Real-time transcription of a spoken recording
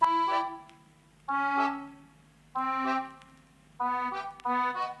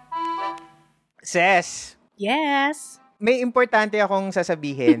Ses, Yes. may importante akong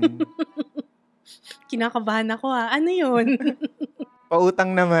sasabihin. Kinakabahan ako Ano yun?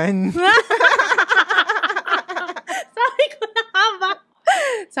 Pautang naman.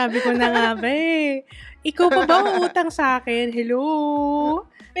 Sabi ko na nga ba Ikaw pa ba uutang sa akin? Hello?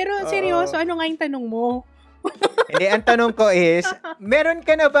 Pero seryoso, ano nga yung tanong mo? Hindi, ang tanong ko is, meron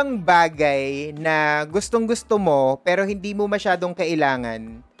ka na bang bagay na gustong-gusto mo pero hindi mo masyadong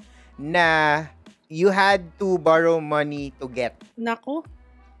kailangan na you had to borrow money to get? Nako,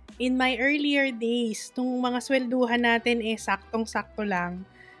 in my earlier days, nung mga swelduhan natin saktong-sakto lang,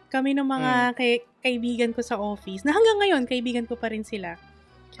 kami ng mga kaibigan ko sa office, na hanggang ngayon, kaibigan ko pa rin sila.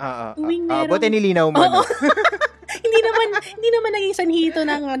 Buti nilinaw mo. No? hindi naman naging sanhito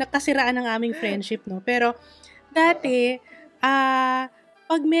ng nakasiraan ng aming friendship, no? Pero, dati,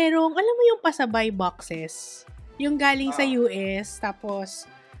 pag merong, alam mo yung pasabay boxes, yung galing sa US, tapos,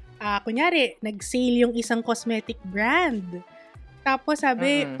 kunyari, nag-sale yung isang cosmetic brand. Tapos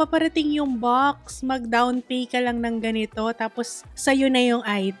sabi, paparating yung box, mag-down pay ka lang ng ganito, tapos sa'yo na yung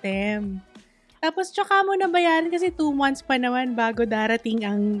item. Tapos tsaka mo na bayaran kasi 2 months pa naman bago darating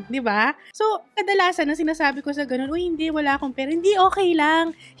ang, di ba? So, kadalasan na sinasabi ko sa ganun, hindi, wala akong pera. Hindi, okay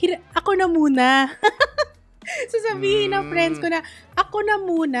lang. Ako na muna. Sasabihin ng friends ko na, ako na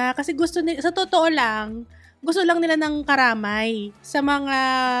muna, kasi sa totoo lang, gusto lang nila ng karamay sa mga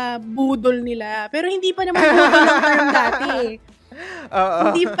budol nila. Pero hindi pa naman budol ang term dati.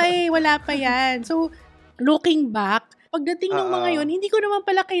 Hindi pa wala pa yan. So, looking back, pagdating ng mga yon, hindi ko naman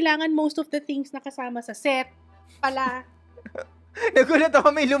pala kailangan most of the things na kasama sa set pala. Nagulat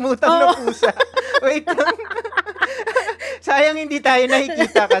ako, may lumutang na pusa. Wait lang. Sayang hindi tayo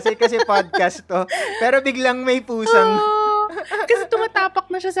nakikita kasi podcast to. Pero biglang may pusang. Kasi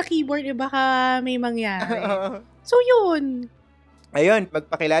tumatapak na siya sa keyboard, baka may mangyari. So, yun. Ayun,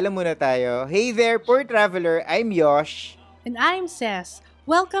 magpakilala muna tayo. Hey there, Poor Traveler. I'm Yosh. And I'm Ses.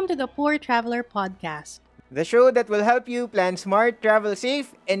 Welcome to the Poor Traveler Podcast. The show that will help you plan smart, travel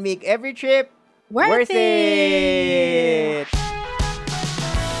safe, and make every trip worth it!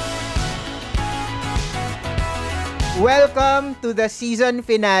 Welcome to the season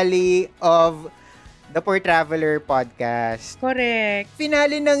finale of the Poor Traveler Podcast. Correct.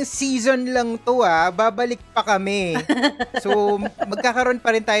 Finale ng season lang to babalik pa kami. So, magkakaroon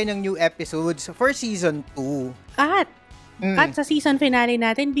pa rin tayo ng new episodes for season 2. At sa season finale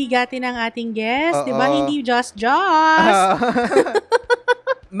natin, bigatin ang ating guest, di ba? Hindi just.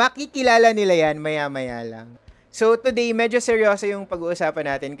 Makikilala nila yan maya-maya lang. So today, medyo seryoso yung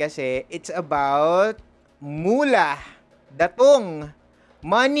pag-uusapan natin kasi it's about mula, datong,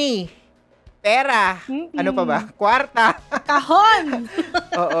 money, pera, ano pa ba? Kwarta. Kahon!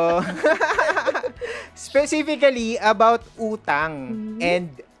 Oo. Specifically about utang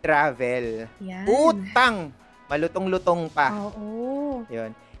and travel. Yan. Utang! Malutong-lutong pa. Oo.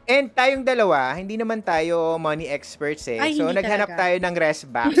 Yun. And tayong dalawa, hindi naman tayo money experts Ay, so, naghanap talaga. tayo ng rest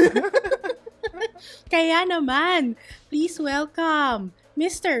back. Kaya naman, please welcome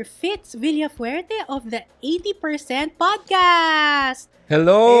Mr. Fitz Villafuerte of the 80% Podcast!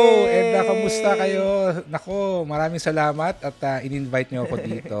 Hello! Edna, kamusta kayo? Nako, maraming salamat at in-invite niyo ako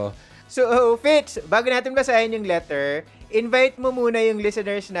dito. So, Fitz, bago natin basahin yung letter, invite mo muna yung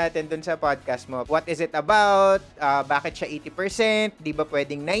listeners natin dun sa podcast mo. What is it about? Bakit siya 80%? Di ba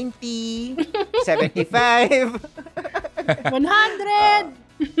pwedeng 90? 75?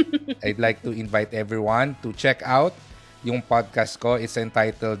 100! I'd like to invite everyone to check out yung podcast ko. It's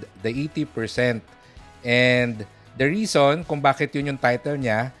entitled The 80%. And the reason kung bakit yun yung title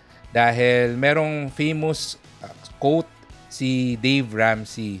niya, dahil merong famous quote si Dave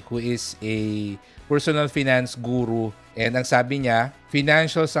Ramsey, who is a personal finance guru. And ang sabi niya,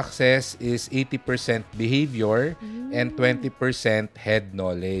 financial success is 80% behavior and 20% head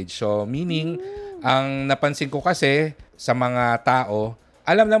knowledge. So, meaning, ang napansin ko kasi sa mga tao,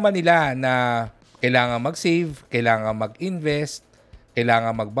 alam naman nila na kailangan mag-save, kailangan mag-invest,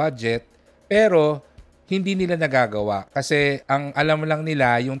 kailangan mag-budget, pero hindi nila nagagawa. Kasi ang alam lang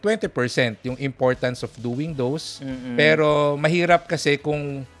nila yung 20%, yung importance of doing those. Pero mahirap kasi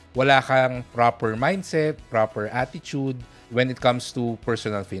kung wala kang proper mindset, proper attitude when it comes to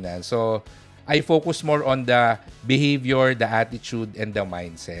personal finance. So, I focus more on the behavior, the attitude, and the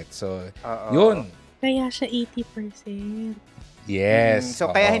mindset. So, yun. Kaya siya 80%. Yes. So,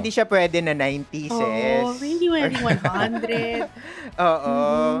 kaya hindi siya pwede na 90, sis. Hindi pwede 100. Oo.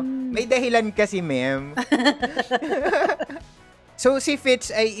 May dahilan kasi, ma'am. So, si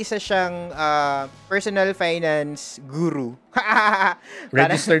Fitz ay isa siyang personal finance guru.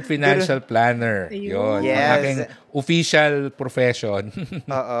 Registered financial planner. Ayun. Yun. Yes. Ang aking official profession.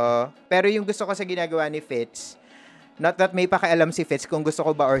 Oo. Pero yung gusto ko sa ginagawa ni Fitz, not that may pakialam si Fitz kung gusto ko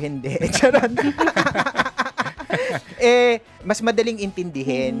ba or hindi. Charot. Mas madaling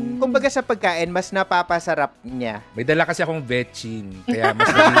intindihin. Kumbaga sa pagkain, mas napapasarap niya. May dala kasi akong vetchin. Kaya mas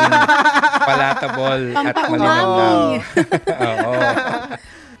naging palatable at malinamnam. Oo.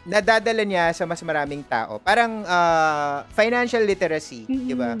 Nadadala niya sa mas maraming tao. Parang financial literacy,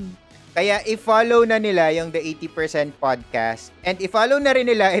 di ba? Kaya i-follow na nila yung The 80% Podcast. And i-follow na rin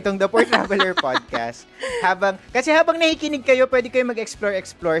nila itong The Poor Traveler Podcast. Kasi habang nakikinig kayo, pwede kayo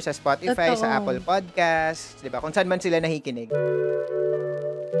mag-explore sa Spotify, Totoo. sa Apple Podcasts, di ba? Kung saan man sila nakikinig.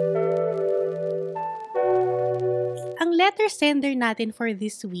 Ang letter sender natin for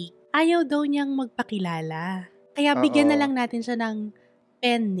this week, ayaw daw niyang magpakilala. Kaya bigyan na lang natin siya ng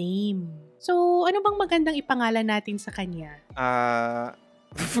pen name. So, ano bang magandang ipangalan natin sa kanya?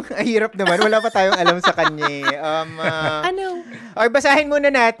 Ay, hirap naman. Wala pa tayong alam sa kanya. Ano? Or basahin muna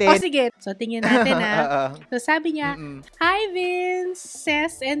natin. O sige. So, tingnan natin Oo. So, sabi niya, Hi Vince,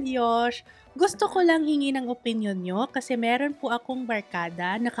 Ses, and Yosh. Gusto ko lang hingi ng opinion nyo kasi meron po akong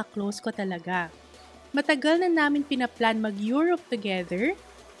barkada, naka-close ko talaga. Matagal na namin pinaplan mag-Europe together.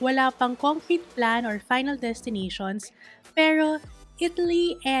 Wala pang concrete plan or final destinations, pero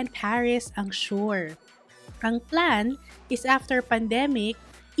Italy and Paris ang sure. Ang plan is after pandemic,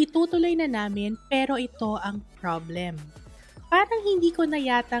 itutuloy na namin pero ito ang problem. Parang hindi ko na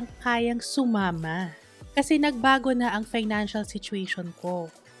yatang kayang sumama kasi nagbago na ang financial situation ko.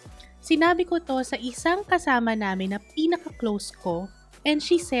 Sinabi ko to sa isang kasama namin na pinaka-close ko and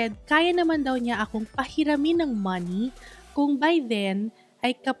she said kaya naman daw niya akong pahiramin ng money kung by then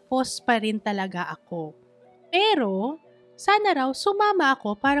ay kapos pa rin talaga ako. Pero sana raw sumama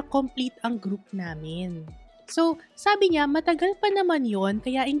ako para complete ang group namin. So, sabi niya, matagal pa naman yon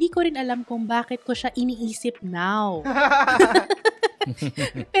kaya hindi ko rin alam kung bakit ko siya iniisip now.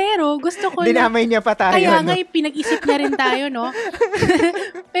 Pero, gusto ko Dinamay niya pa tayo. Kaya nga, pinag-isip niya rin tayo, no?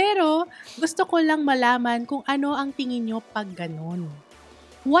 Pero, gusto ko lang malaman kung ano ang tingin niyo pag ganun.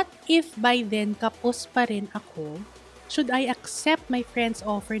 What if by then kapos pa rin ako? Should I accept my friend's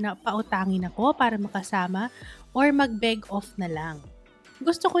offer na pautangin ako para makasama or mag-beg off na lang?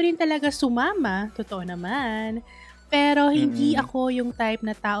 Gusto ko rin talaga sumama, totoo naman. Pero hindi ako yung type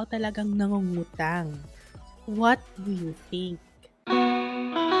na tao talagang nangungutang. What do you think?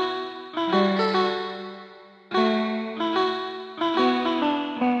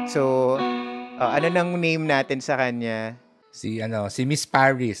 So, ano nang name natin sa kanya? Si Miss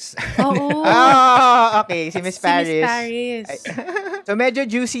Paris. Oo. Okay. Si Miss Si Paris. Miss Paris. So, medyo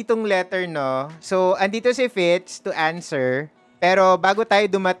juicy tong letter, no? So, andito si Fitz to answer. Pero bago tayo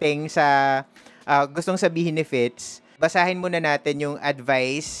dumating sa gustong sabihin ni Fitz, basahin muna natin yung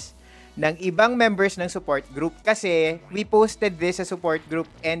advice ng ibang members ng support group. Kasi we posted this sa support group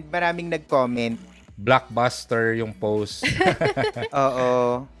and maraming nag-comment. Blockbuster yung post.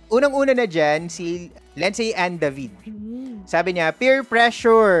 Oo. Unang-una na dyan, si Lindsay Ann David. Sabi niya, peer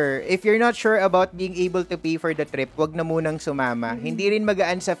pressure. If you're not sure about being able to pay for the trip, wag na munang sumama. Hindi rin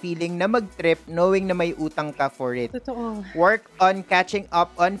magaan sa feeling na mag-trip knowing na may utang ka for it. Totoo. Work on catching up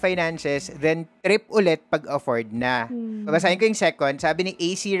on finances, then trip ulit pag afford na. Babasahin ko yung second. Sabi ni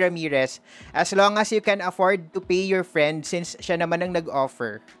AC Ramirez, as long as you can afford to pay your friend since siya naman ang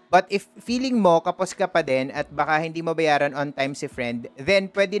nag-offer. But if feeling mo kapos ka pa din at baka hindi mabayaran on time si friend, then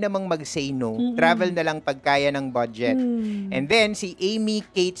pwede namang mag-say no. Travel na lang pag kaya ng budget. And then, si Amy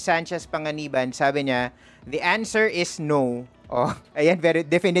Kate Sanchez Panganiban, sabi niya, the answer is no. Oh, ayan, very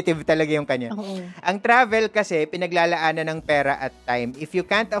definitive talaga yung kanya. Oo. Ang travel kasi, pinaglalaanan ng pera at time. If you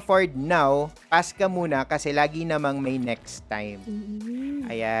can't afford now, pass ka muna kasi lagi namang may next time.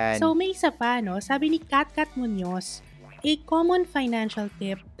 Ayan. So, may isa pa, no? Sabi ni Kat Munoz, a common financial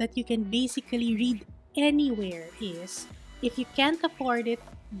tip that you can basically read anywhere is, if you can't afford it,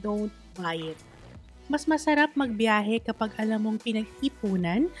 don't buy it. Mas masarap magbiyahe kapag alam mong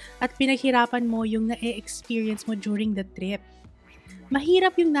pinag-ipunan at pinaghirapan mo yung na-experience mo during the trip.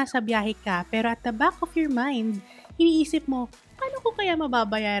 Mahirap yung nasa biyahe ka, pero at the back of your mind, iniisip mo, paano ko kaya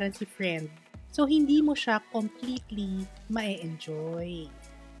mababayaran si friend? So, hindi mo siya completely ma-enjoy.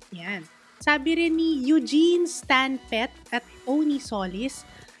 Yan. Sabi rin ni Eugene Stanpet at Oni Solis,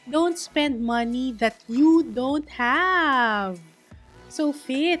 don't spend money that you don't have. So,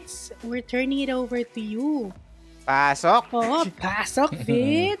 Fitz, we're turning it over to you. Pasok. Oo, pasok,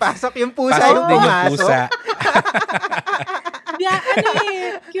 Fitz. Pasok yung pusa Pasok yung din yung pumasok. pusa.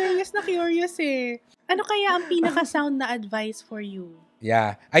 Curious eh. Ano kaya ang pinaka-sound na advice for you?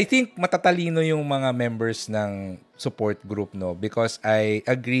 Yeah. I think matatalino yung mga members ng support group, no? Because I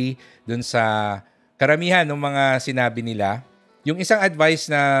agree dun sa karamihan ng mga sinabi nila. Yung isang advice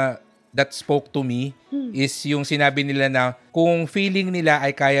na that spoke to me is yung sinabi nila na kung feeling nila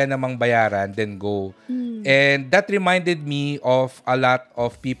ay kaya namang bayaran, then go. And that reminded me of a lot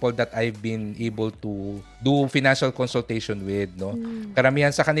of people that I've been able to do financial consultation with, no?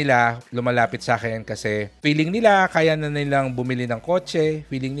 Karamihan sa kanila lumalapit sa akin kasi feeling nila kaya na nilang bumili ng kotse,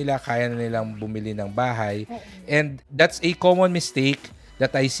 feeling nila kaya na nilang bumili ng bahay. And that's a common mistake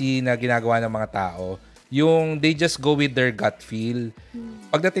that I see na ginagawa ng mga tao. Yung they just go with their gut feel.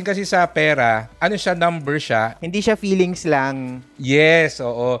 Pagdating kasi sa pera, ano siya, number siya. Hindi siya feelings lang. Yes,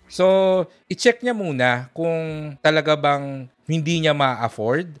 oo. So, i-check niya muna kung talaga bang hindi niya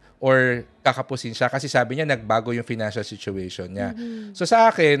ma-afford or kakapusin siya kasi sabi niya nagbago yung financial situation niya. So sa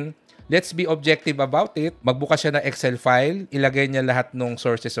akin, let's be objective about it. Magbukas siya ng Excel file, ilagay niya lahat ng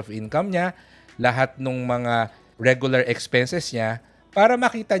sources of income niya, lahat ng mga regular expenses niya, para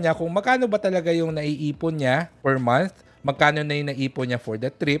makita niya kung magkano ba talaga yung naiipon niya per month, magkano na yung naipon niya for the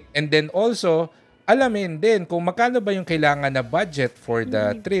trip, and then also, alamin din kung magkano ba yung kailangan na budget for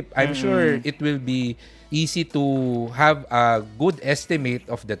the trip. I'm sure it will be easy to have a good estimate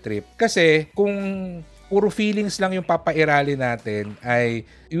of the trip. Kasi kung puro feelings lang yung papairali natin, ay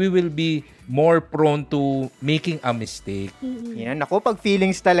we will be more prone to making a mistake. Yan, ako, pag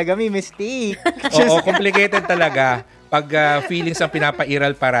feelings talaga may mistake. Oo, complicated talaga pag feelings ang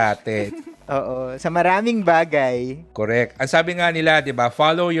pinapairal parate. Oo, sa maraming bagay. Correct. Ang sabi nga nila, 'di ba,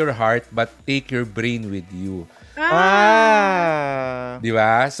 follow your heart but take your brain with you. 'Di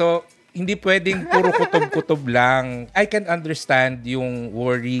ba? So, hindi pwedeng puro kutob-kutob lang. I can understand yung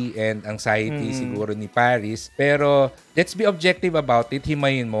worry and anxiety siguro ni Paris, pero let's be objective about it.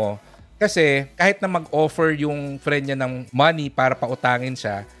 Himayin mo. Kasi kahit na mag-offer yung friend niya ng money para pautangin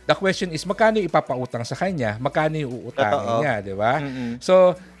siya, the question is magkano ipapautang sa kanya? Magkano yung uutangin niya, 'di ba?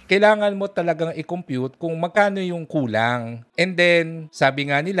 So, kailangan mo talagang i-compute kung magkano yung kulang. And then, sabi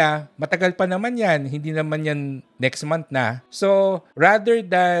nga nila, matagal pa naman yan. Hindi naman yan next month na. So, rather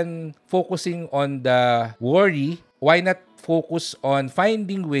than focusing on the worry, why not focus on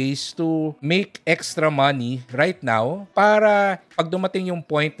finding ways to make extra money right now para pag dumating yung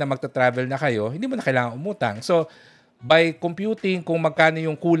point na magta-travel na kayo, hindi mo na kailangan umutang. So, by computing kung magkano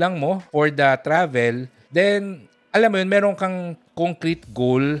yung kulang mo for the travel, then alam mo yun, meron kang concrete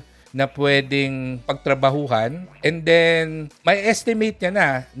goal na pwedeng pagtrabahuhan, and then may estimate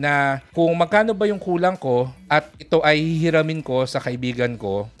niya na kung magkano ba yung kulang ko at ito ay hihiramin ko sa kaibigan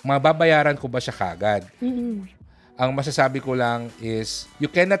ko, mababayaran ko ba siya kagad? Ang masasabi ko lang is you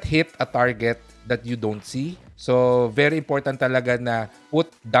cannot hit a target that you don't see. So, very important talaga na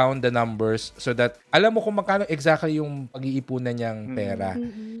put down the numbers so that alam mo kung magkano exactly yung pag-iipunan niyang pera.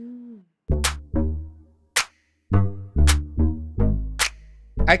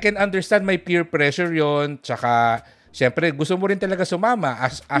 I can understand may peer pressure yon, tsaka syempre gusto mo rin talaga sumama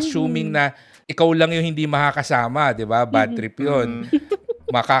assuming na ikaw lang yung hindi makakasama, 'di ba? Bad trip yon.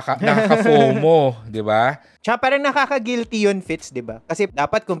 Nakaka-FOMO, 'di ba? Tsaka parang nakaka-guilty yun, Fitz, 'di ba? Kasi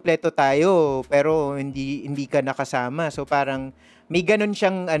dapat kumpleto tayo pero hindi ka nakasama. So parang may ganun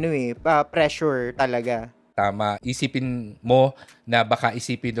siyang pressure talaga. Tama. Isipin mo na baka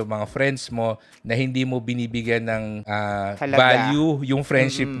isipin ng mga friends mo na hindi mo binibigyan ng value yung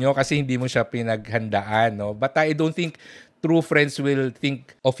friendship nyo kasi hindi mo siya pinaghandaan, no? But I don't think true friends will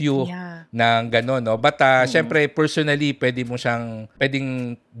think of you ng gano'n, no? But syempre, personally,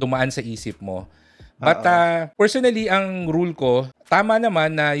 pwedeng dumaan sa isip mo. But personally, ang rule ko, tama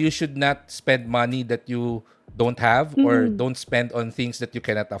naman na you should not spend money that you don't have or don't spend on things that you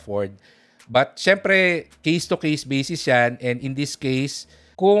cannot afford. But syempre, case-to-case basis yan. And in this case,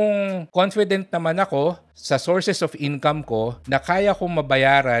 kung confident naman ako sa sources of income ko na kaya kong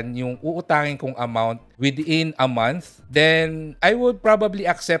mabayaran yung uutangin kong amount within a month, then I would probably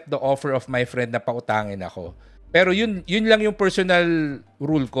accept the offer of my friend na pautangin ako. Pero yun lang yung personal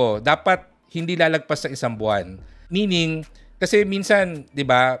rule ko. Dapat hindi lalagpas sa isang buwan. Meaning, kasi minsan, di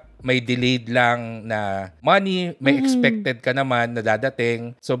ba, may delayed lang na money, may expected ka naman na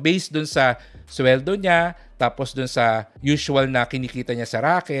dadating. So, based dun sa sweldo niya, tapos dun sa usual na kinikita niya sa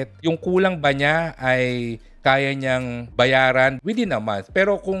racket, yung kulang ba niya ay kaya niyang bayaran within a month.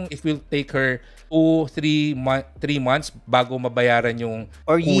 Pero kung if will take her 2-3 months bago mabayaran yung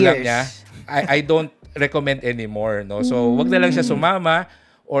or kulang years niya, I don't recommend anymore, no? So, wag na lang siya sumama.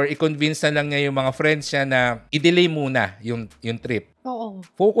 or i-convince na lang niya yung mga friends niya na i-delay muna yung trip. Oo.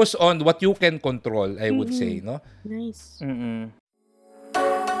 Focus on what you can control, I would say, no? Nice.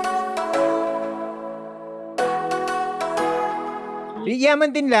 Yaman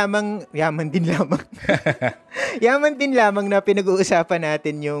din lamang yaman din lamang na pinag-uusapan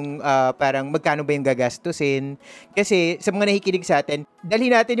natin yung parang magkano ba yung gagastusin. Kasi sa mga nakikinig sa atin,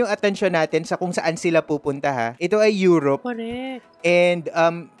 dalhin natin yung atensyon natin sa kung saan sila pupunta ha. Ito ay Europe. Correct. And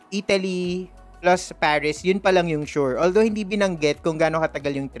Italy plus Paris, yun pa lang yung sure. Although hindi binanggit kung gaano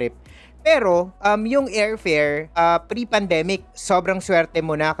katagal yung trip. Pero, yung airfare, pre-pandemic, sobrang swerte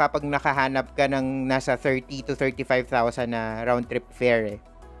mo na kapag nakahanap ka ng nasa 30 to 35,000 na round trip fare.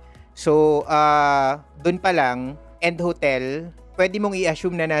 So, dun pa lang, and hotel, pwede mong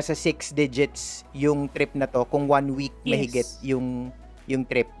i-assume na nasa 6 digits yung trip na to kung 1 week mahigit yung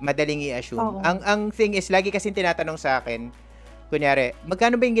trip. Madaling i-assume. Ang thing is, lagi kasing tinatanong sa akin, kunyari,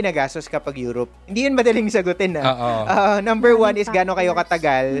 magkano ba yung ginagastos kapag Europe? Hindi yun madaling sagutin na. Number 1 is gaano kayo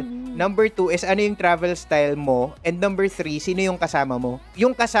katagal. Number 2 is ano yung travel style mo. And number 3, sino yung kasama mo.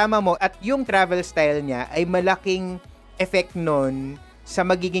 Yung kasama mo at yung travel style niya ay malaking effect nun sa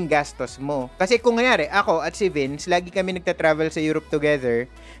magiging gastos mo. Kasi kung nangyari, ako at si Vince, lagi kami nagta-travel sa Europe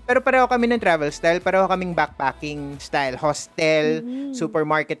together, pero pareho kami ng travel style, pareho kaming backpacking style, hostel,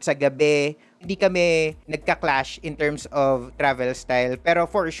 supermarket sa gabi. Hindi kami nagka-clash in terms of travel style. Pero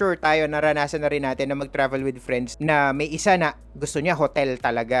for sure, tayo naranasan na rin natin na mag-travel with friends na may isa na gusto niya hotel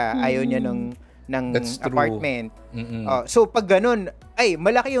talaga. Ayaw niya ng apartment. So pag ganun, ay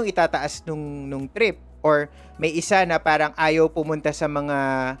malaki yung itataas nung trip. Or may isa na parang ayaw pumunta sa mga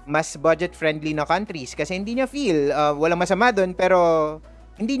mas budget-friendly na countries kasi hindi niya feel. Walang masama doon pero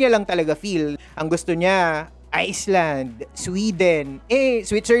hindi niya lang talaga feel. Ang gusto niya, Iceland, Sweden,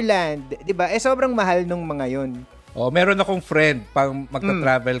 Switzerland, 'di ba? Sobrang mahal nung mga 'yon. Meron akong friend pag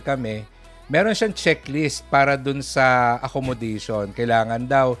magta-travel kami, meron siyang checklist para dun sa accommodation. Kailangan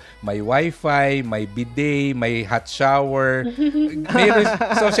daw may wifi, may bidet, may hot shower.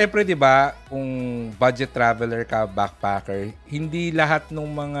 So syempre 'di ba, kung budget traveler ka, backpacker, hindi lahat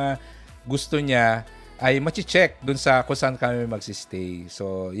ng mga gusto niya ay machi-check dun sa kung saan kami magsistay.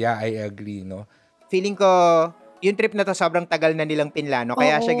 So yeah, I agree, no. Feeling ko, yung trip na to sobrang tagal na nilang pinlano,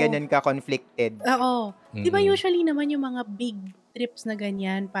 kaya siya ganyan ka-conflicted. Oo. Di ba usually naman yung mga big trips na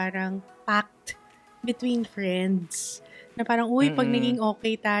ganyan, parang packed between friends. Na parang, pag naging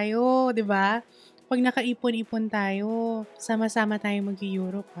okay tayo, di ba? Pag nakaipon-ipon tayo, sama-sama tayo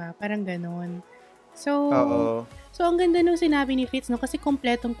mag-Europe, ha? Parang ganon. So, ang ganda nung sinabi ni Fitz, no? Kasi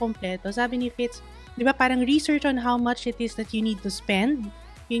kompletong-kompleto. Sabi ni Fitz, di ba parang research on how much it is that you need to spend.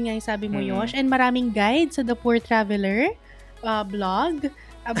 Yun nga yung sabi mo, Yosh. And maraming guides sa The Poor Traveler blog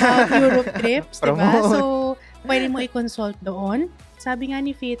about Europe trips, diba? So, pwede mo i-consult doon. Sabi nga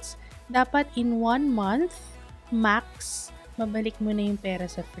ni Fitz, dapat in 1 month, max, mabalik mo na yung pera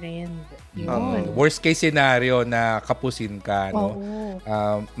sa friend. Worst case scenario na kapusin ka, no?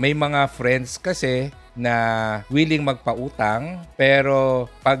 May mga friends kasi na willing magpautang,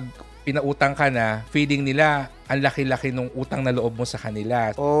 pero pag pinautang ka na, feeling nila ang laki-laki nung utang na loob mo sa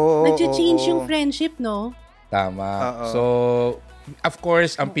kanila. Nag-change yung friendship, no? Tama. So, of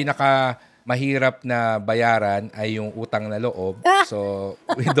course, ang pinaka mahirap na bayaran ay yung utang na loob. So,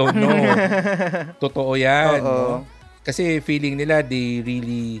 we don't know. Totoo yan. No? Kasi feeling nila they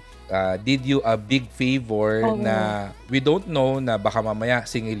really did you a big favor na we don't know na baka mamaya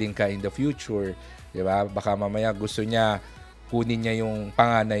singilin ka in the future. Diba? Baka mamaya gusto niya kunin niya yung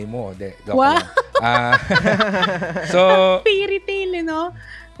panganay mo. Wow! So, fairy tale, no?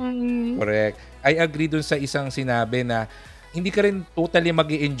 Correct. I agree dun sa isang sinabi na hindi ka rin totally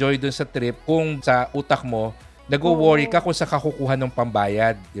mag-i-enjoy dun sa trip kung sa utak mo, nag-worry ka kung sa kakukuha ng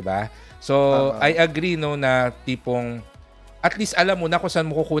pambayad, di ba? So, I agree, no, na tipong at least alam mo na kung saan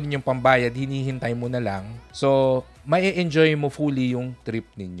mo kukunin yung pambayad, hinihintay mo na lang. So, may enjoy mo fully yung trip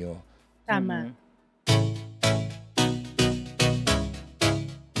ninyo. Tama.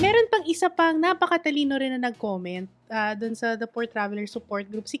 Meron pang isa pang napakatalino rin na nag-comment dun sa The Poor Traveler Support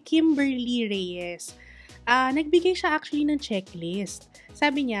Group, si Kimberly Reyes. Nagbigay siya actually ng checklist.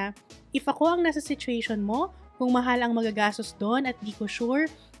 Sabi niya, if ako ang nasa situation mo, kung mahal ang magagastos doon at di ko sure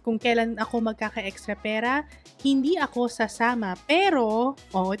kung kailan ako magkaka-extra pera, hindi ako sasama. Pero,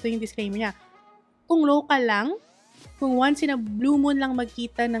 ito yung disclaimer niya, kung local lang, kung once in a blue moon lang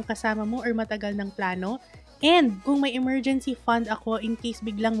magkita ng kasama mo or matagal ng plano, and kung may emergency fund ako in case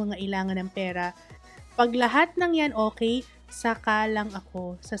biglang mga ilangan ng pera, pag lahat ng yan okay, saka lang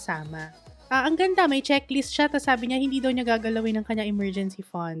ako sasama. Ang ganda, may checklist siya, tapos sabi niya, hindi daw niya gagalawin ng kanya emergency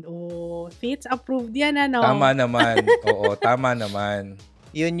fund. Fitz, approved yan, ano? Tama naman. Oo, tama naman.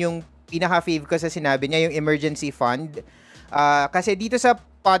 Yun yung pinaka-fave ko sa sinabi niya, yung emergency fund. Kasi dito sa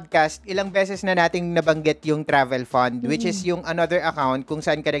podcast, ilang beses na nating nabanggit yung travel fund, which is yung another account kung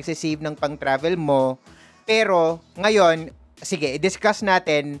saan ka nagsisave ng pang-travel mo. Pero ngayon, sige, i-discuss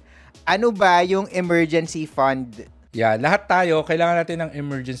natin ano ba yung emergency fund. Yeah, lahat tayo kailangan natin ng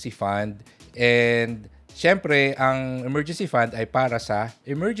emergency fund, and syempre ang emergency fund ay para sa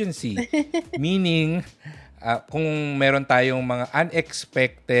emergency. Meaning kung meron tayong mga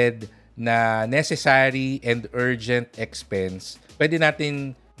unexpected na necessary and urgent expense, pwede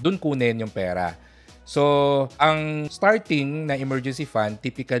natin dun kunin yung pera. So, ang starting na emergency fund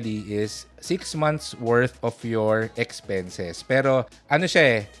typically is 6 months worth of your expenses. Pero ano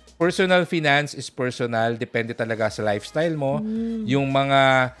siya personal finance is personal. Depende talaga sa lifestyle mo. Yung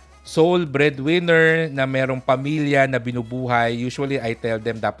mga sole breadwinner na merong pamilya na binubuhay, usually I tell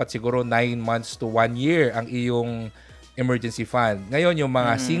them dapat siguro 9 months to 1 year ang iyong emergency fund. Ngayon, yung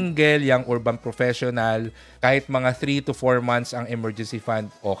mga single, young urban professional, kahit mga 3 to 4 months ang emergency fund,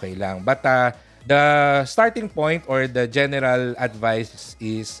 okay lang. But the starting point or the general advice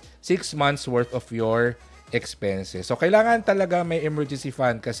is 6 months worth of your expenses. So, kailangan talaga may emergency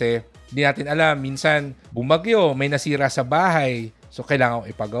fund kasi hindi natin alam. Minsan, bumagyo, may nasira sa bahay. So,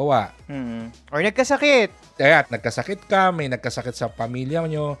 kailangan ipagawa. Or nagkasakit. Kaya, nagkasakit ka, may nagkasakit sa pamilya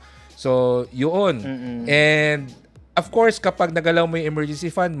nyo. So, yun. And, of course, kapag nagalaw mo yung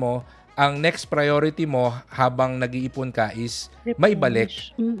emergency fund mo, ang next priority mo habang nag-iipon ka is may balik.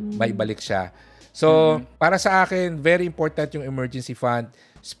 May balik siya. So, para sa akin, very important yung emergency fund,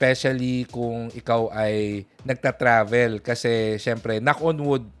 especially kung ikaw ay nagta-travel. Kasi, syempre, knock on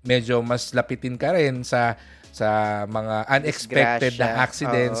wood, medyo mas lapitin ka rin sa mga unexpected na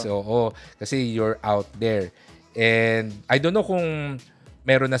accidents. Oo, kasi you're out there. And I don't know kung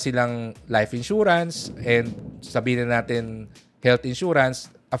meron na silang life insurance and sabihin na natin health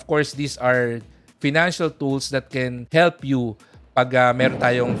insurance. Of course, these are financial tools that can help you pag meron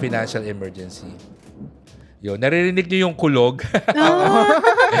tayong financial emergency. Yo, naririnig niyo yung kulog?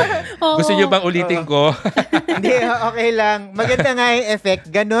 Gusto niyo bang ulitin ko? Hindi, okay lang. Maganda nga yung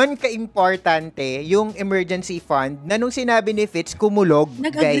effect. Ganon ka-importante yung emergency fund na nung sinabi ni Fitz, kumulog,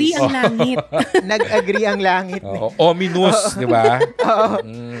 Nag-agree guys. ang langit. Nag-agree ang langit. Ominous, di ba?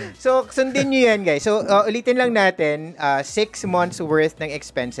 So, sundin nyo yan, guys. So, ulitin lang natin, 6 months worth ng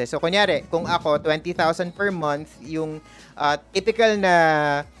expenses. So, kunyari, kung ako, 20,000 per month, yung typical na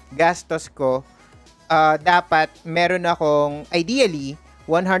gastos ko, dapat meron akong, ideally,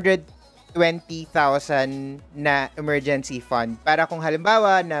 120,000 na emergency fund. Para kung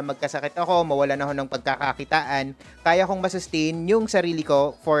halimbawa na magkasakit ako, mawalan ako ng pagkakakitaan, kaya kong masustain yung sarili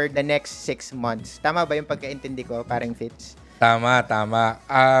ko for the next 6 months. Tama ba yung pagkaintindi ko, parang Fitz? Tama.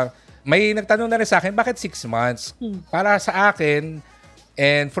 May nagtanong na rin sa akin, bakit 6 months? Para sa akin,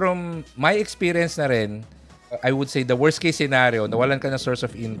 and from my experience na rin, I would say the worst case scenario, nawalan ka ng source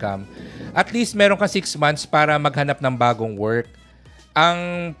of income, at least meron ka 6 months para maghanap ng bagong work.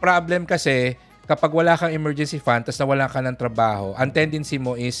 Ang problem kasi, kapag wala kang emergency fund, tapos nawalan ka ng trabaho, ang tendency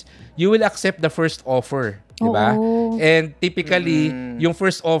mo is, you will accept the first offer. Diba? And typically, yung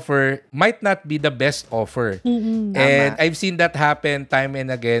first offer might not be the best offer. And I've seen that happen time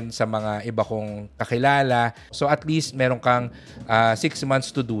and again sa mga iba kong kakilala. So at least meron kang 6 months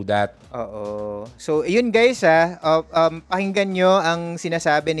to do that. Oo. So, yun guys pakinggan nyo ang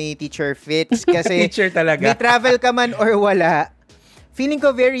sinasabi ni Teacher Fitz kasi Teacher talaga. may travel ka man or wala, feeling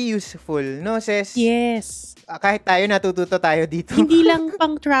ko very useful, no, Ses? Yes. Kahit tayo, natututo tayo dito. Hindi lang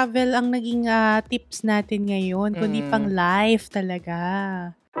pang travel ang naging tips natin ngayon, kundi pang life talaga.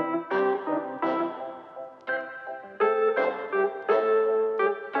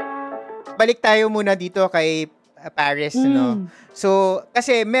 Balik tayo muna dito kay Paris, no? So,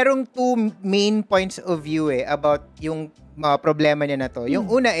 kasi merong 2 main points of view about yung problema niya na to. Yung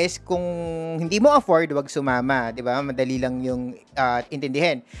una is, kung hindi mo afford, wag sumama, di ba? Madali lang yung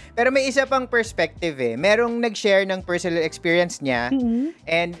intindihin. Pero may isa pang perspective Merong nag-share ng personal experience niya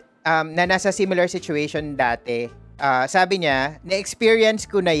and na nasa similar situation dati. Sabi niya, na-experience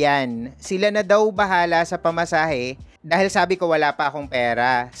ko na yan. Sila na daw bahala sa pamasahe dahil sabi ko wala pa akong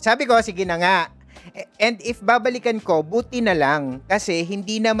pera. Sabi ko, sige na nga. And if babalikan ko, buti na lang kasi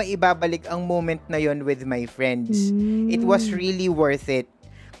hindi na maibabalik ang moment na yon with my friends. It was really worth it.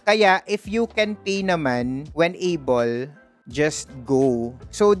 Kaya if you can pay naman when able, just go.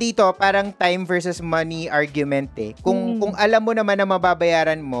 So dito parang time versus money argument Kung alam mo naman na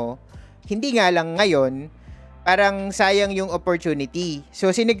mababayaran mo, hindi nga lang ngayon, parang sayang yung opportunity. So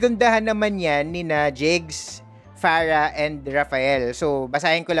sinigundahan naman yan ni na Jigs, Farah, and Rafael. So,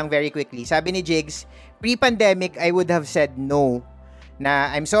 basahin ko lang very quickly. Sabi ni Jigs, pre-pandemic, I would have said no.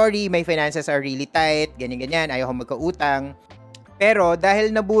 na I'm sorry, my finances are really tight, ganyan-ganyan, ayaw ko magkautang. Pero dahil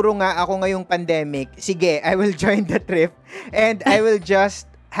naburo nga ako ngayong pandemic, sige, I will join the trip and I will just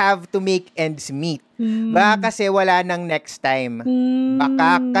have to make ends meet. Baka kasi wala nang next time.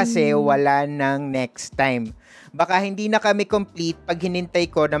 Baka hindi na kami complete pag hinintay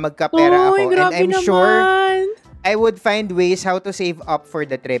ko na magkapera ako. And I'm sure I would find ways how to save up for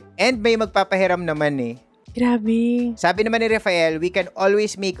the trip. And may magpapahiram naman eh. Grabe. Sabi naman ni Rafael, we can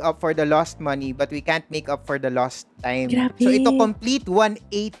always make up for the lost money but we can't make up for the lost time. Grabe. So ito complete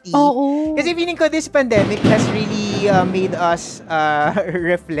 180. Oo. Kasi feeling ko this pandemic has really made us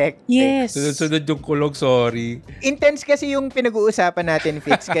reflect. Yes. Sunod-sunod yung kulog, sorry. Intense kasi yung pinag-uusapan natin,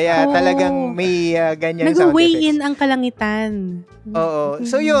 Fitz. Kaya talagang may ganyan sound Nag-weigh effects. in ang kalangitan. Oo.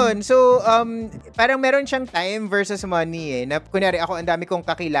 So yun. So parang meron siyang time versus money eh. Na, kunyari ako, ang dami kong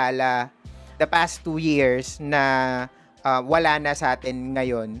kakilala the past 2 years na wala na sa atin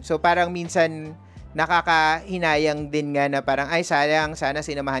ngayon. So parang minsan nakakahinayang din nga na parang ay sayang, sana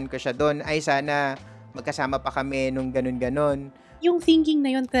sinamahan ko siya doon. Ay sana magkasama pa kami nung ganun-ganon. Yung thinking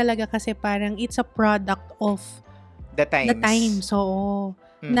na yun talaga kasi parang it's a product of The times. So,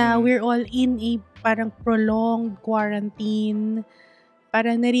 na we're all in a parang prolonged quarantine.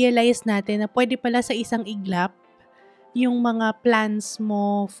 Parang na-realize natin na pwede pala sa isang iglap yung mga plans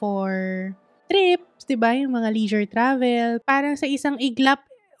mo for trips, diba? Yung mga leisure travel. Parang sa isang iglap,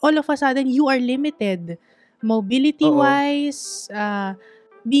 all of a sudden, you are limited. Mobility-wise,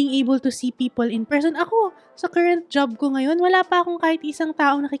 being able to see people in person. Ako, sa current job ko ngayon, wala pa akong kahit isang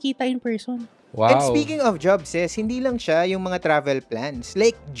taong nakikita in person. Wow. And speaking of jobs, hindi lang siya yung mga travel plans.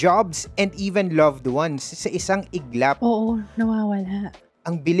 Like, jobs and even loved ones sa isang iglap. Oo, nawawala.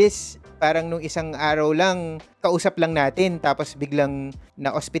 Ang bilis. Parang nung isang araw lang, kausap lang natin, tapos biglang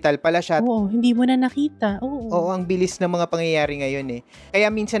na-hospital pala siya. Oo, hindi mo na nakita. Oo, ang bilis ng mga pangyayari ngayon eh.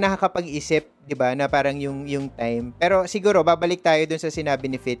 Kaya minsan nakakapag-isip, di ba, na parang yung time. Pero siguro, babalik tayo dun sa sinabi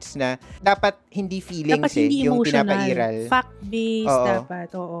ni Fitz na dapat hindi feelings dapat hindi yung emotional. pinapairal. Fact-based Oo. dapat,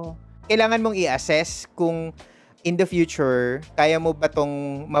 oo. Kailangan mong i-assess kung in the future, kaya mo ba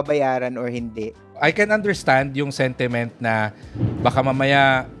tong mabayaran or hindi. I can understand yung sentiment na baka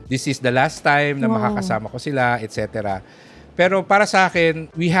mamaya this is the last time na makakasama ko sila, etc. Pero para sa akin,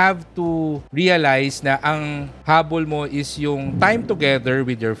 we have to realize na ang habol mo is yung time together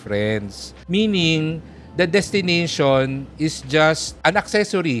with your friends. Meaning, the destination is just an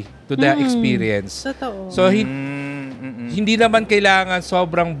accessory to the experience. Totoo. So, hindi naman kailangan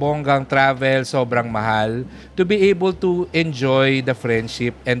sobrang bonggang travel, sobrang mahal to be able to enjoy the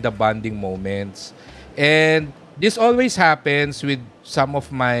friendship and the bonding moments. And this always happens with some of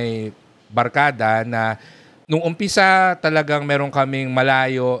my barkada na nung umpisa talagang meron kaming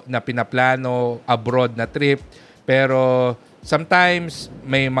malayo na pinaplano, abroad na trip, pero sometimes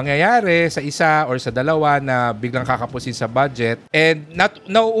may mangyayari sa isa or sa dalawa na biglang kakapusin sa budget and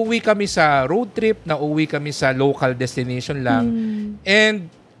nauuwi kami sa road trip, nauuwi kami sa local destination lang. And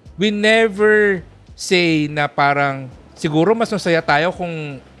we never say na parang siguro mas masaya tayo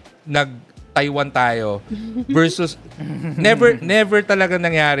kung nag-Taiwan tayo versus never talaga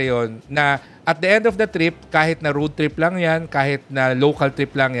nangyari yon na at the end of the trip, kahit na road trip lang yan, kahit na local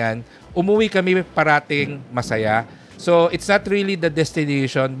trip lang yan, umuwi kami parating masaya. So, it's not really the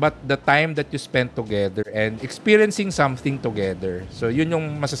destination, but the time that you spend together and experiencing something together. So, yun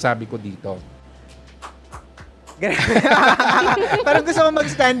yung masasabi ko dito. Parang gusto ko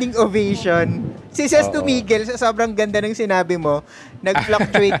mag-standing ovation. Si Ses Tumigil, sa sobrang ganda ng sinabi mo,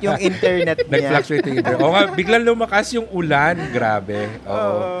 nag-fluctuate yung internet niya. Nag-fluctuate yung internet. O nga, biglang lumakas yung ulan. Grabe.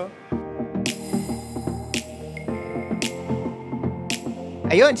 Oo.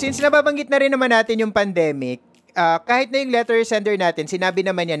 Ayun, since nababanggit na rin naman natin yung pandemic, kahit na yung letter sender natin, sinabi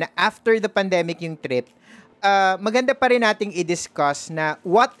naman niya na after the pandemic yung trip, maganda pa rin nating i-discuss na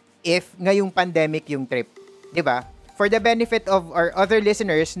what if ngayong pandemic yung trip. Diba? For the benefit of our other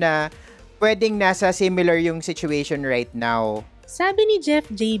listeners na pwedeng nasa similar yung situation right now. Sabi ni Jeff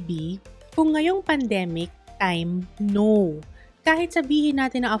JB, kung ngayong pandemic time, no. Kahit sabihin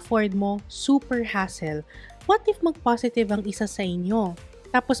natin na afford mo, super hassle. What if mag-positive ang isa sa inyo?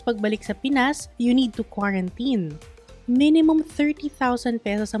 Tapos pagbalik sa Pinas, you need to quarantine. Minimum 30,000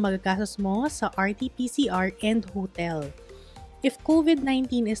 pesos ang magagastos mo sa RT-PCR and hotel. If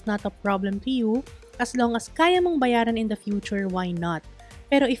COVID-19 is not a problem to you, as long as kaya mong bayaran in the future, why not?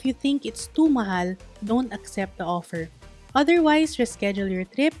 Pero if you think it's too mahal, don't accept the offer. Otherwise, reschedule your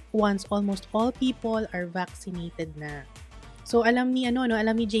trip once almost all people are vaccinated na. So alam ni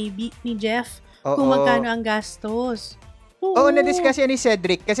JB, ni Jeff, kung magkano ang gastos. Oo, na-discuss yan ni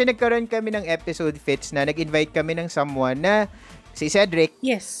Cedric kasi nagkaroon kami ng episode Fits na nag-invite kami ng someone na Si Cedric,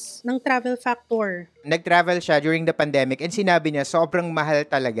 Yes, ng travel factor. nag-travel siya during the pandemic and sinabi niya sobrang mahal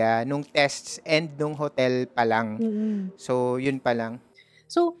talaga nung tests and nung hotel pa lang. Mm-mm. So, yun pa lang.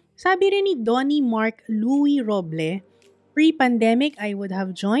 So, sabi rin ni Donnie Mark Louis Roble, pre-pandemic, I would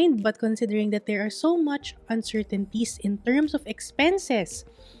have joined, but considering that there are so much uncertainties in terms of expenses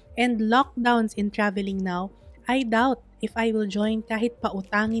and lockdowns in traveling now, I doubt if I will join kahit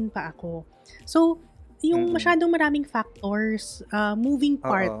pautangin pa ako. So, yung masyadong maraming factors, moving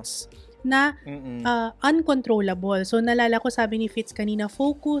parts na uncontrollable. So, nalala ko sabi ni Fitz kanina,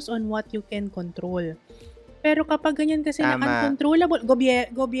 focus on what you can control. Pero kapag ganyan kasi na uncontrollable,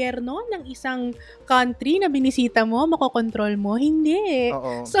 gobyerno ng isang country na binisita mo, makokontrol mo, hindi.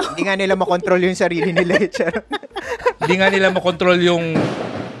 Oo. So, Hindi nga nila makontrol yung sarili nila. Hindi nga nila makontrol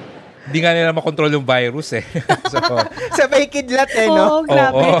yung virus eh. So, Sabay kidlat no? oo,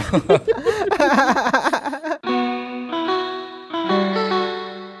 grabe. oo.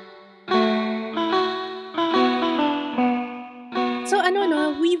 So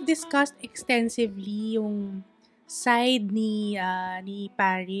we've discussed extensively yung side ni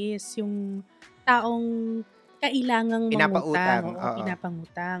Paris, yung taong kailangang Pinapautang, mangutang, oo.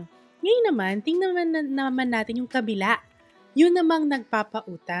 pinapangutang. Ngayon naman, tingnan naman natin yung kabila. Yun namang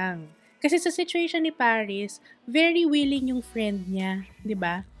nagpapautang. Kasi sa situation ni Paris, very willing yung friend niya, 'di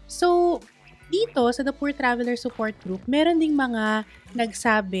ba? So, dito sa The Poor Traveler Support Group, meron ding mga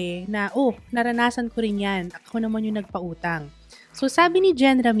nagsabi na, naranasan ko rin yan. Ako naman yung nagpautang. So, sabi ni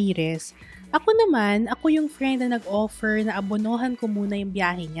Jen Ramirez, ako yung friend na nag-offer na abonohan ko muna yung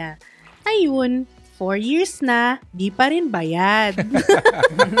biyahe niya. Ayun, 4 years na, di pa rin bayad.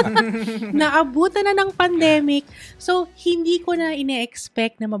 Naabutan na ng pandemic, so hindi ko na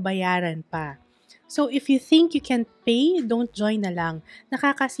ine-expect na mabayaran pa. So, if you think you can pay, don't join na lang.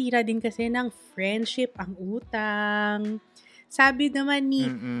 Nakakasira din kasi ng friendship ang utang. Sabi naman ni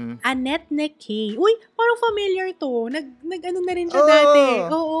Annette Nekay, uy, parang familiar to. Nag-ano na rin siya dati.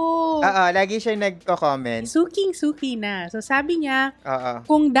 Oo. Lagi siya nagko-comment. Suking-suki na. So, sabi niya, Oo.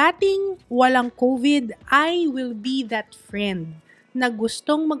 kung dating walang COVID, I will be that friend na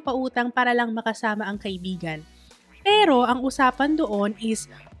gustong magpautang para lang makasama ang kaibigan. Pero, ang usapan doon is,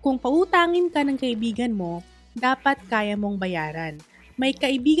 kung pautangin ka ng kaibigan mo, dapat kaya mong bayaran. May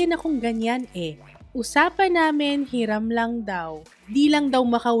kaibigan akong ganyan Usapan namin, hiram lang daw. Di lang daw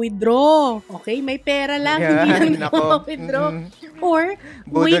maka-withdraw. Okay? May pera lang, hindi lang daw maka-withdraw. Or,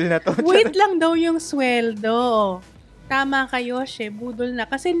 Budol na to. wait lang daw yung sweldo. Tama kayo, budol na.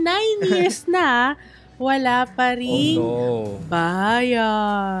 Kasi 9 years na, wala pa rin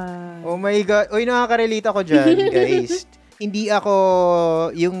bayan. Oh my God. Uy, nakaka-relate ako dyan, guys. Hindi ako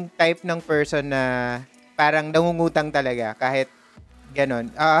yung type ng person na parang nangungutang talaga kahit ganon.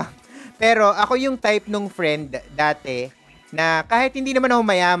 Pero ako yung type ng friend dati na kahit hindi naman ako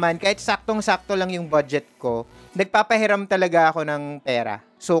mayaman, kahit saktong-sakto lang yung budget ko, nagpapahiram talaga ako ng pera.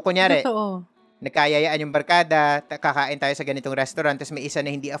 So, kunyari, nagkayayaan yung barkada, kakain tayo sa ganitong restaurant, tapos may isa na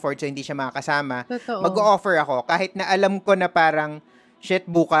hindi afford, so hindi siya makakasama. Mag-o-offer ako kahit na alam ko na parang shit,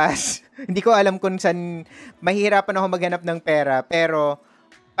 bukas. Hindi ko alam kung saan mahihirapan ako maghanap ng pera, pero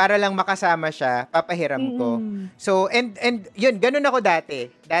para lang makasama siya, papahiram ko. So, and yun, ganun ako dati.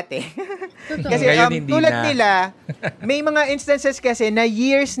 Kasi tulad nila, may mga instances kasi na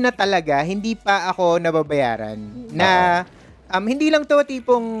years na talaga, hindi pa ako nababayaran. Na, hindi lang to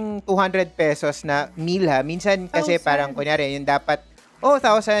tipong 200 pesos na meal ha. Minsan kasi parang, kunyari, yung dapat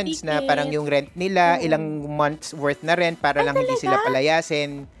thousands na parang yung rent nila, ilang months worth na rent para lang hindi sila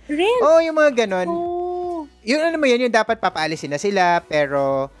palayasin. Rent? Yung mga ganon. Yun yung dapat papaalisin na sila,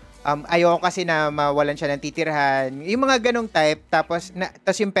 pero ayoko kasi na mawalan siya ng titirhan. Yung mga ganong type, tapos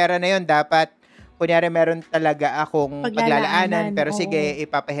yung pera na yun, dapat, kunyari meron talaga akong paglalaanan, pero sige,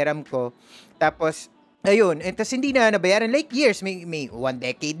 ipapahiram ko. Tapos, ayun, tapos hindi na nabayaran, like years, may 1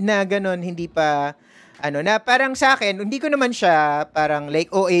 decade na ganon, hindi pa, na parang sa akin, hindi ko naman siya parang like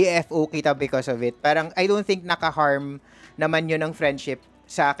OAF kita because of it. Parang I don't think naka-harm naman yun ng friendship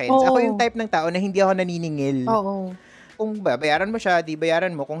sa akin. Ako yung type ng tao na hindi ako naniningil. Kung bayaran mo siya, di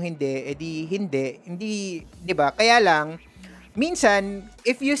bayaran mo. Kung hindi, hindi, di ba? Kaya lang, minsan,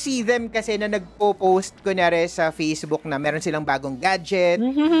 if you see them kasi na nagpo-post, kunyari sa Facebook na meron silang bagong gadget,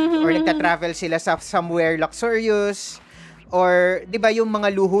 or nagta-travel sila sa somewhere luxurious, or, di ba, yung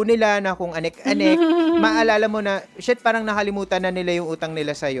mga luho nila na kung anek-anek, maalala mo na, shit, parang nakalimutan na nila yung utang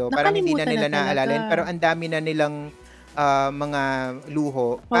nila sa'yo. Parang hindi na nila naalala yun, pero ang dami na nilang mga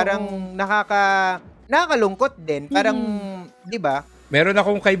luho. Parang nakakalungkot din. Parang, di ba? Meron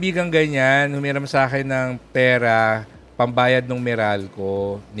akong kaibigang ganyan, humiram sa akin ng pera, pambayad ng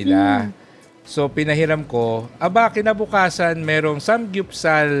Meralco nila. So, pinahiram ko. Kinabukasan, merong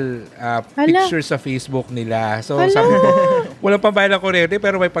samgyupsal picture sa Facebook nila. So, sabi ko, walang pambayad ng kuryente,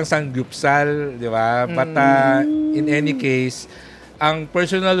 pero may pang samgyupsal, di ba? But in any case, ang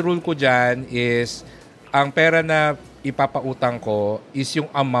personal rule ko dyan is, ang pera na ipapautang ko is yung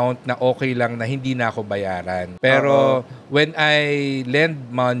amount na okay lang na hindi na ako bayaran. Pero, when I lend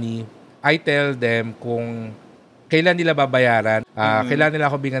money, I tell them kung kailan nila babayaran, kailan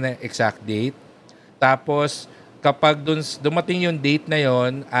nila ako bigyan ng exact date. Tapos, kapag dumating yung date na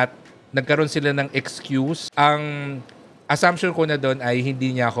yon at nagkaroon sila ng excuse, ang assumption ko na doon ay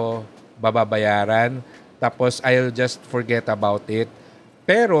hindi niya ako bababayaran. Tapos, I'll just forget about it.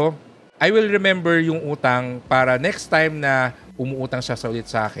 Pero, I will remember yung utang para next time na umuutang siya ulit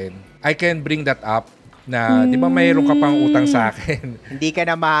sa akin, I can bring that up na, di ba mayroon ka pang utang sa akin? Hindi ka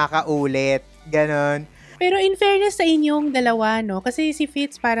na makakaulit. Ganon. Pero in fairness sa inyong dalawa, no? Kasi si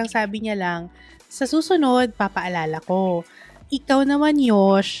Fitz parang sabi niya lang, sa susunod, papaalala ko. Ikaw naman,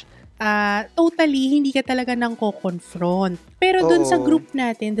 Yosh, totally, hindi ka talaga nang ko-confront. Pero dun sa group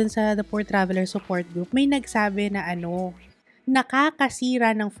natin, dun sa The Poor Traveler Support Group, may nagsabi na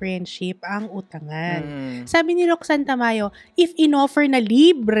nakakasira ng friendship ang utangan. Sabi ni Roxanne Tamayo, if in-offer na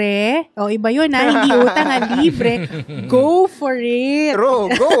libre, iba yun hindi utang libre, go for it. Bro,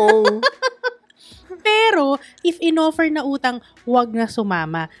 go! Pero, if in-offer na utang, wag na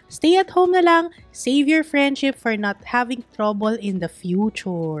sumama. Stay at home na lang, save your friendship for not having trouble in the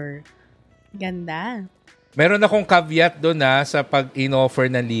future. Ganda. Meron akong caveat doon sa pag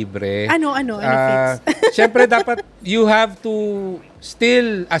in-offer na libre. Ano, Fitz? Siyempre, dapat you have to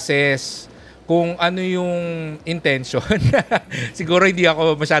still assess kung ano yung intention. Siguro hindi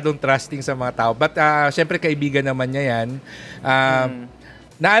ako masyadong trusting sa mga tao. But, siyempre, kaibigan naman niya yan.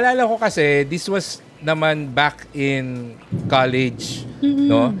 Naalala ko kasi, this was naman back in college,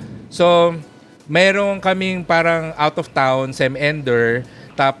 no? So, meron kaming parang out of town, sem-ender,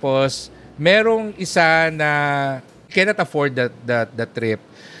 tapos merong isa na cannot afford the trip.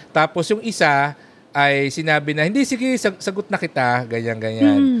 Tapos yung isa ay sinabi na, hindi, sige, sagot na kita,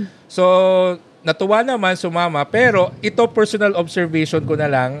 ganyan. So, natuwa naman, sumama, pero ito personal observation ko na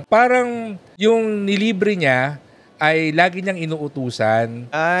lang, parang yung nilibre niya, ay lagi niyang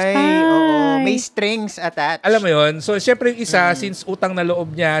inuutusan. Ay, oo. May strings attached. Alam mo yon. So, syempre yung isa, since utang na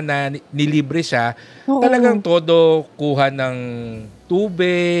loob niya na nilibre siya, talagang todo kuha ng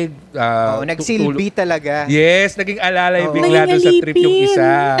tubig. Nagsilbi talaga. Yes, naging alalay bigla doon sa trip yung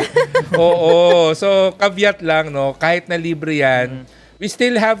isa. Oo. So, caveat lang, no? Kahit na libre yan, we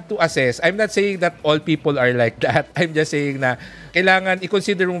still have to assess. I'm not saying that all people are like that. I'm just saying na kailangan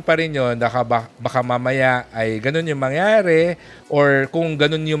i-consider mo pa rin yun na baka mamaya ay ganun yung mangyari or kung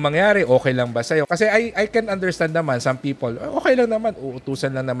ganun yung mangyari, okay lang ba sa'yo? Kasi I can understand naman some people, okay lang naman,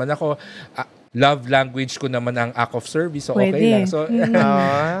 uutusan lang naman ako. Love language ko naman ang act of service, so okay lang. So,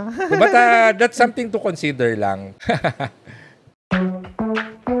 but that's something to consider lang.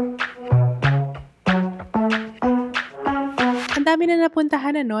 Ang dami na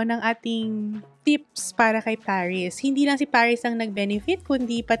napuntahan ng ating tips para kay Paris. Hindi lang si Paris ang nag-benefit,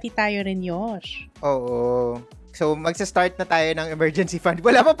 kundi pati tayo rin, Yosh. Oo. So, magsa-start na tayo ng emergency fund.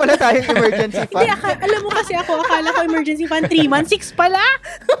 Wala pa pala tayong emergency fund. Hindi, alam mo kasi akala ko emergency fund 3 months, 6 pala.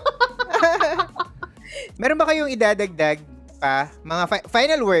 Meron ba kayong idadagdag pa? Mga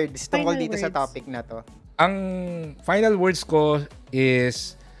final words tungkol dito sa topic na to? Ang final words ko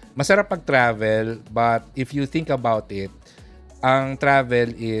is, masarap pag-travel, but if you think about it, ang travel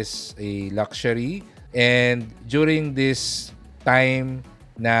is a luxury, and during this time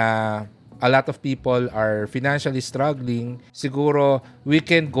na a lot of people are financially struggling, siguro we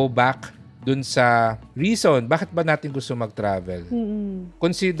can go back dun sa reason bakit ba natin gusto mag-travel.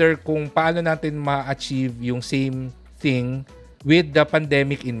 Consider kung paano natin ma-achieve yung same thing with the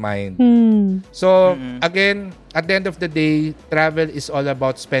pandemic in mind. So, again, at the end of the day, travel is all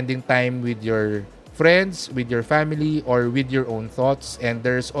about spending time with your friends, with your family, or with your own thoughts. And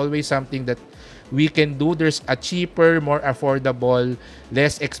there's always something that we can do. There's a cheaper, more affordable,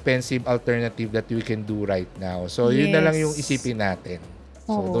 less expensive alternative that we can do right now. So, yun na lang yung isipin natin.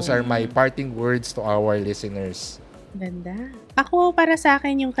 So, those are my parting words to our listeners. Ganda. Ako, para sa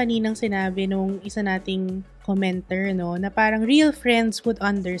akin, yung kaninang sinabi nung isa nating commenter, na parang real friends would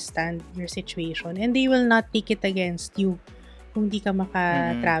understand your situation and they will not take it against you kung di ka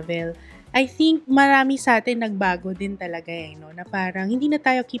maka-travel. I think marami sa atin nagbago din talaga na parang hindi na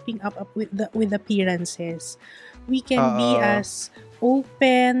tayo keeping up with appearances. We can be as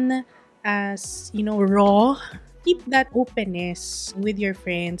open, as raw keep that openness with your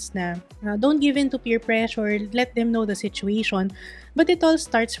friends na don't give in to peer pressure, let them know the situation. But it all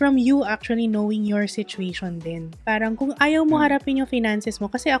starts from you actually knowing your situation din. Parang kung ayaw mo harapin yung finances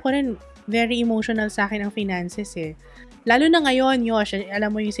mo, kasi ako rin, very emotional sa akin ang finances eh. Lalo na ngayon, Yosh,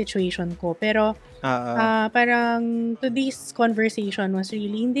 alam mo yung situation ko. Pero, parang today's conversation was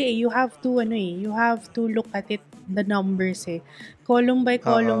really, hindi eh, you have to look at it, the numbers eh. Column by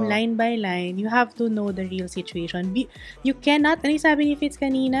column, line by line, you have to know the real situation. You cannot, ano yung sabi ni Fitz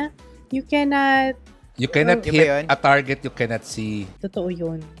kanina? You cannot hit a target you cannot see. Totoo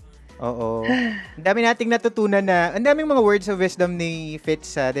yun. Oo. Ang dami nating natutunan na, ang daming mga words of wisdom ni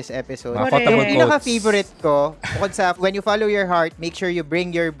Fitz sa this episode. Mga quotable Yung pinaka-favorite ko, bukod sa when you follow your heart, make sure you bring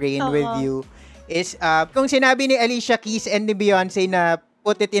your brain with you, is, kung sinabi ni Alicia Keys and ni Beyonce na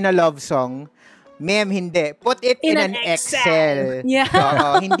put it in a love song, ma'am, hindi. Put it in an Excel. Yeah.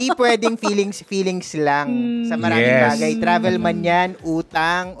 Oo, hindi pwedeng feelings lang sa maraming bagay. Travel man yan,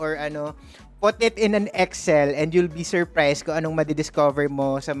 utang, or ano. Put it in an Excel and you'll be surprised kung anong madidiscover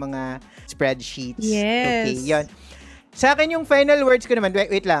mo sa mga spreadsheets. Yes. Okay, yun. Sa akin yung final words ko naman,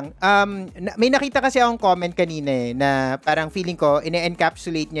 wait lang. May nakita kasi akong comment kanina eh, na parang feeling ko,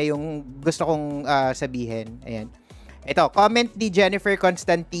 ine-encapsulate niya yung gusto kong sabihin. Ayan. Ito, comment ni Jennifer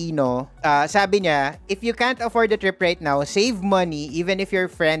Constantino. Sabi niya, if you can't afford the trip right now, save money even if your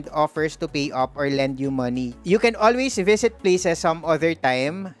friend offers to pay up or lend you money. You can always visit places some other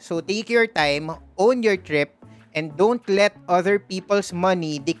time. So take your time, own your trip, and don't let other people's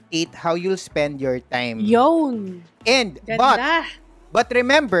money dictate how you'll spend your time. Yun! And, Ganda. but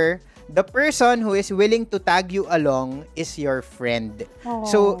remember, the person who is willing to tag you along is your friend. Aww.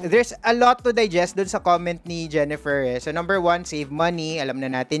 So, there's a lot to digest dun sa comment ni Jennifer. Eh. So, number 1, save money. Alam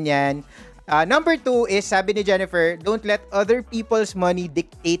na natin yan. Number 2 is, sabi ni Jennifer, don't let other people's money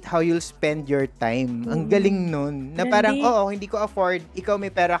dictate how you'll spend your time. Ang galing nun. Na parang, hindi ko afford, ikaw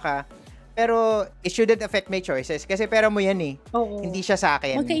may pera ka. Pero, it shouldn't affect my choices. Kasi pera mo yan eh. Oo. Hindi siya sa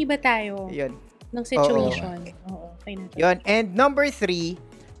akin. Magkaiba tayo. Yun. Ng situation. Oo. Yun. And number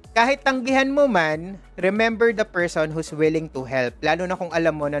 3, kahit tanggihan mo man, remember the person who's willing to help. Lalo na kung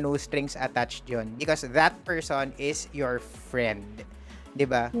alam mo na no strings attached yun. Because that person is your friend.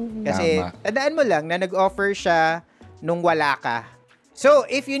 Diba? Kasi, tandaan mo lang na nag-offer siya nung wala ka. So,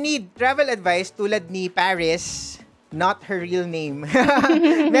 if you need travel advice tulad ni Paris, not her real name,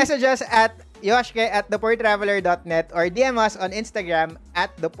 message us at Yoshke at thepoortraveler.net or DM us on Instagram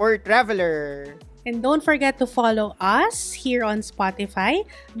at thepoortraveler. And don't forget to follow us here on Spotify.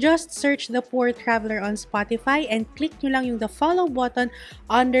 Just search The Poor Traveler on Spotify and click nyo lang yung the follow button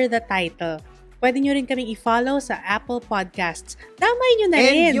under the title. Pwede nyo rin kaming i-follow sa Apple Podcasts. Damay nyo na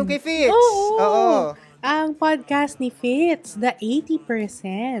rin. And yung kay Fitz. Oo. Ang podcast ni Fitz, the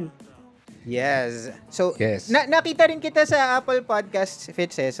 80%. Yes. So, nakita rin kita sa Apple Podcasts,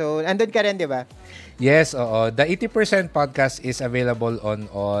 Fitz eh. So, andun ka rin, di ba? Yes, oo. The 80% podcast is available on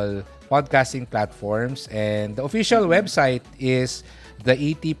all podcasting platforms and the official website is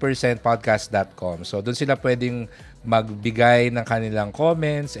the80percentpodcast.com. So, doon sila pwedeng magbigay ng kanilang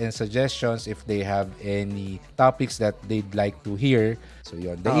comments and suggestions if they have any topics that they'd like to hear. So,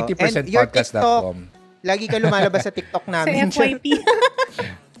 yun. The 80percentpodcast.com. Lagi ka lumalabas sa TikTok namin. Sa FYP.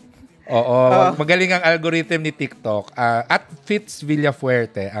 Oo, magaling ang algorithm ni TikTok. At Fitz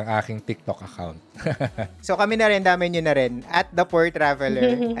Villafuerte ang aking TikTok account. So kami na rin, dami nyo na rin. At The Poor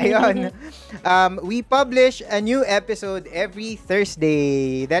Traveler. Ayun. We publish a new episode every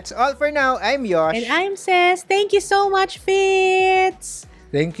Thursday. That's all for now. I'm Yosh. And I'm Ces. Thank you so much, Fitz.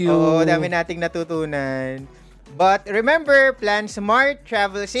 Thank you. Oo, dami nating natutunan. But remember, plan smart,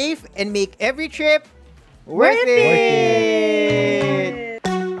 travel safe, and make every trip worth it.